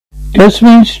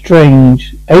Ghostman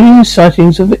strange alien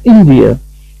sightings of India.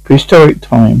 Prehistoric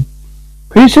time.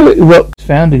 Prehistoric rocks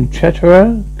found in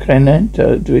Chatara,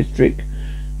 Kananta district,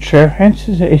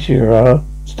 Chhattisgarh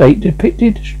state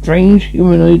depicted strange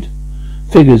humanoid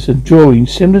figures and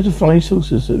drawings similar to flying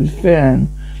saucers that was found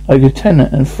like a antenna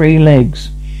and 3 legs.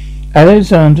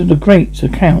 Alexander the Great's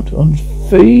account on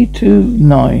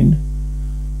 329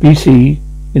 BC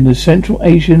in the Central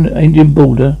Asian Indian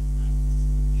border.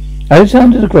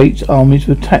 Alexander the Great's armies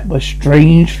were attacked by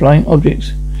strange flying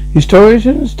objects.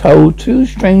 Historians told 2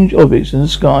 strange objects in the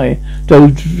sky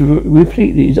dove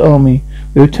repeatedly his army.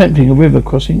 They were attempting a river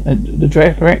crossing the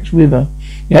Dracax River.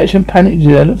 The action panicked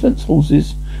the elephants,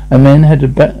 horses, and men had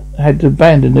to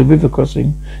abandon the river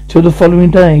crossing. Till the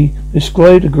following day, they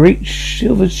described a great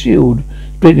silver shield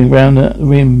splitting around the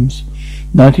rims.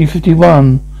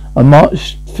 1951, on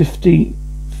March 15th,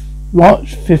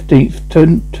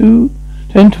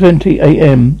 10:20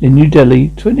 a.m. in New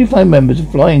Delhi, 25 members of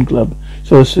the Flying Club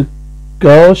saw a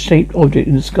cigar-shaped object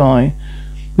in the sky,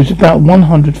 which was about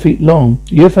 100 feet long.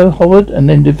 The UFO hovered and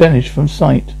then vanished from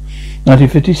sight.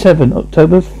 1957,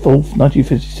 October 4th,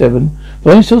 1957,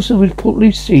 flying saucer was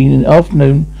reportedly seen in the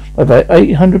afternoon by about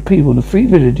 800 people in the 3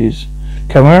 villages,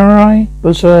 Kamarai,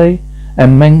 Bosai,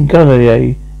 and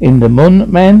Mangalaya, in the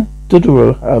Munman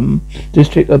Duduram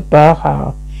district of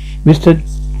Bihar. Mr.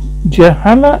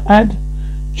 Jahala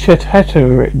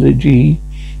Chatterjee,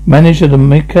 manager of the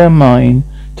Mecca mine,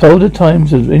 told the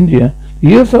Times of India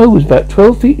the UFO was about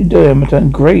 12 feet in diameter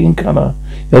and grey in colour.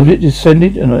 The object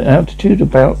descended at an altitude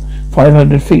about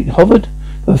 500 feet, hovered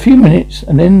for a few minutes,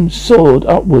 and then soared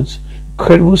upwards at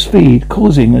incredible speed,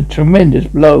 causing a tremendous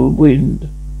blow of wind.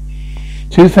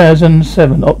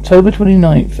 2007, October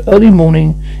 29th, early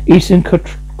morning, eastern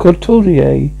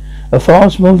Kotoria, a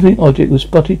fast-moving object was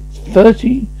spotted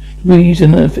 30 degrees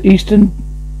in the eastern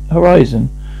horizon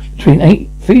between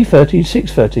 3:30 and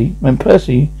 6:30 when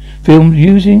Percy filmed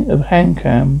using a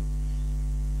handicam.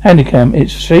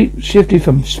 Its shape shifted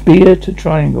from spear to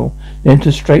triangle, then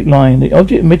to straight line. The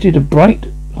object emitted a bright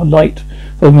light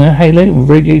from a halo and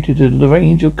radiated a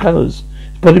range of colours.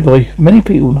 Spotted by many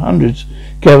people, hundreds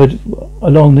gathered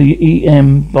along the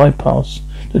EM bypass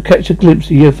to catch a glimpse of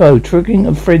the UFO, triggering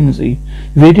a frenzy.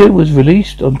 The video was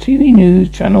released on TV news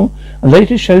channel and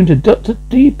later shown to Dr.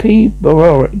 D.P.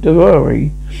 Barari,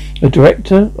 the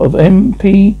director of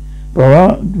MP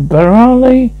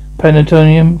Barale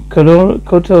Planetarium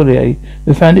Kotoria,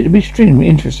 who found it to be extremely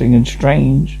interesting and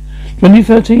strange.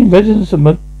 2013, residents of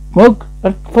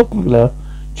Mogapogla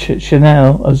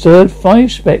Chanel observed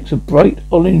 5 specks of bright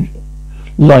orange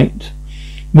light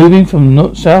moving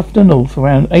from south to north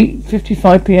around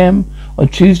 8:55 p.m. on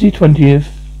Tuesday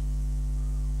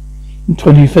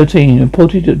 2013,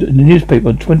 reported in the newspaper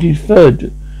on 23rd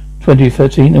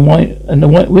 2013, and the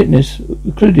white witness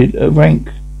included a rank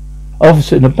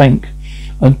officer in a bank.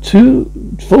 On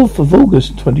 4th of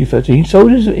August 2013,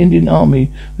 soldiers of Indian Army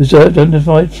observed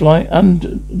unidentified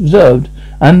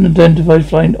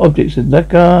flying objects in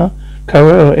Lakara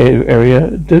area,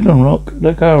 Dunrock,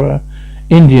 Lakara,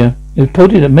 India. It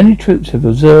reported that many troops have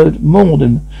observed more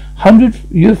than 100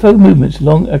 UFO movements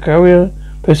along Akaria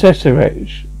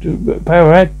Paradash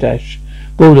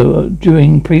border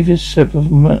during previous several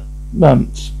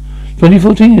months.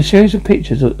 2014, a series of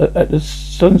pictures at the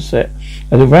sunset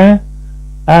at the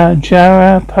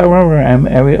Ajara Pararam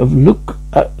area of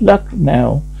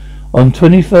Lucknow on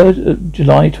 23rd of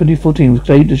July 2014 was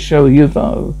claimed to show a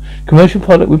UFO. Commercial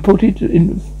pilot reported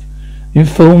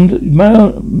informed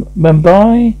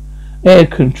Mumbai Air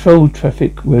Control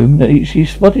Traffic Room that she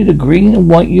spotted a green and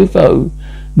white UFO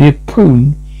near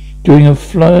Pune during a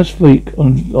flyer's week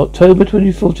on October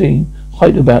 2014,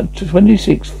 height about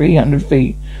 300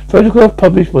 feet. Photograph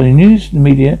published by the news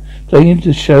media claiming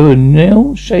to show a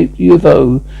nail-shaped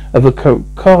UFO of a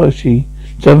Karachi,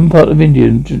 southern part of India,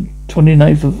 on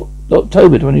 29th of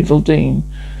October 2014.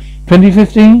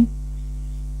 2015,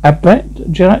 Abhat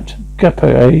Jat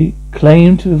Gapare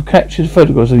claimed to have captured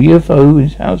photographs of a UFO in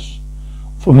his house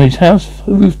from his house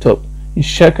rooftop in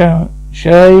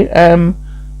Shyam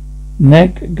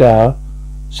Nagar,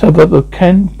 suburb of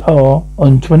Kanpur,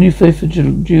 on 25th of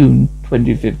June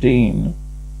 2015.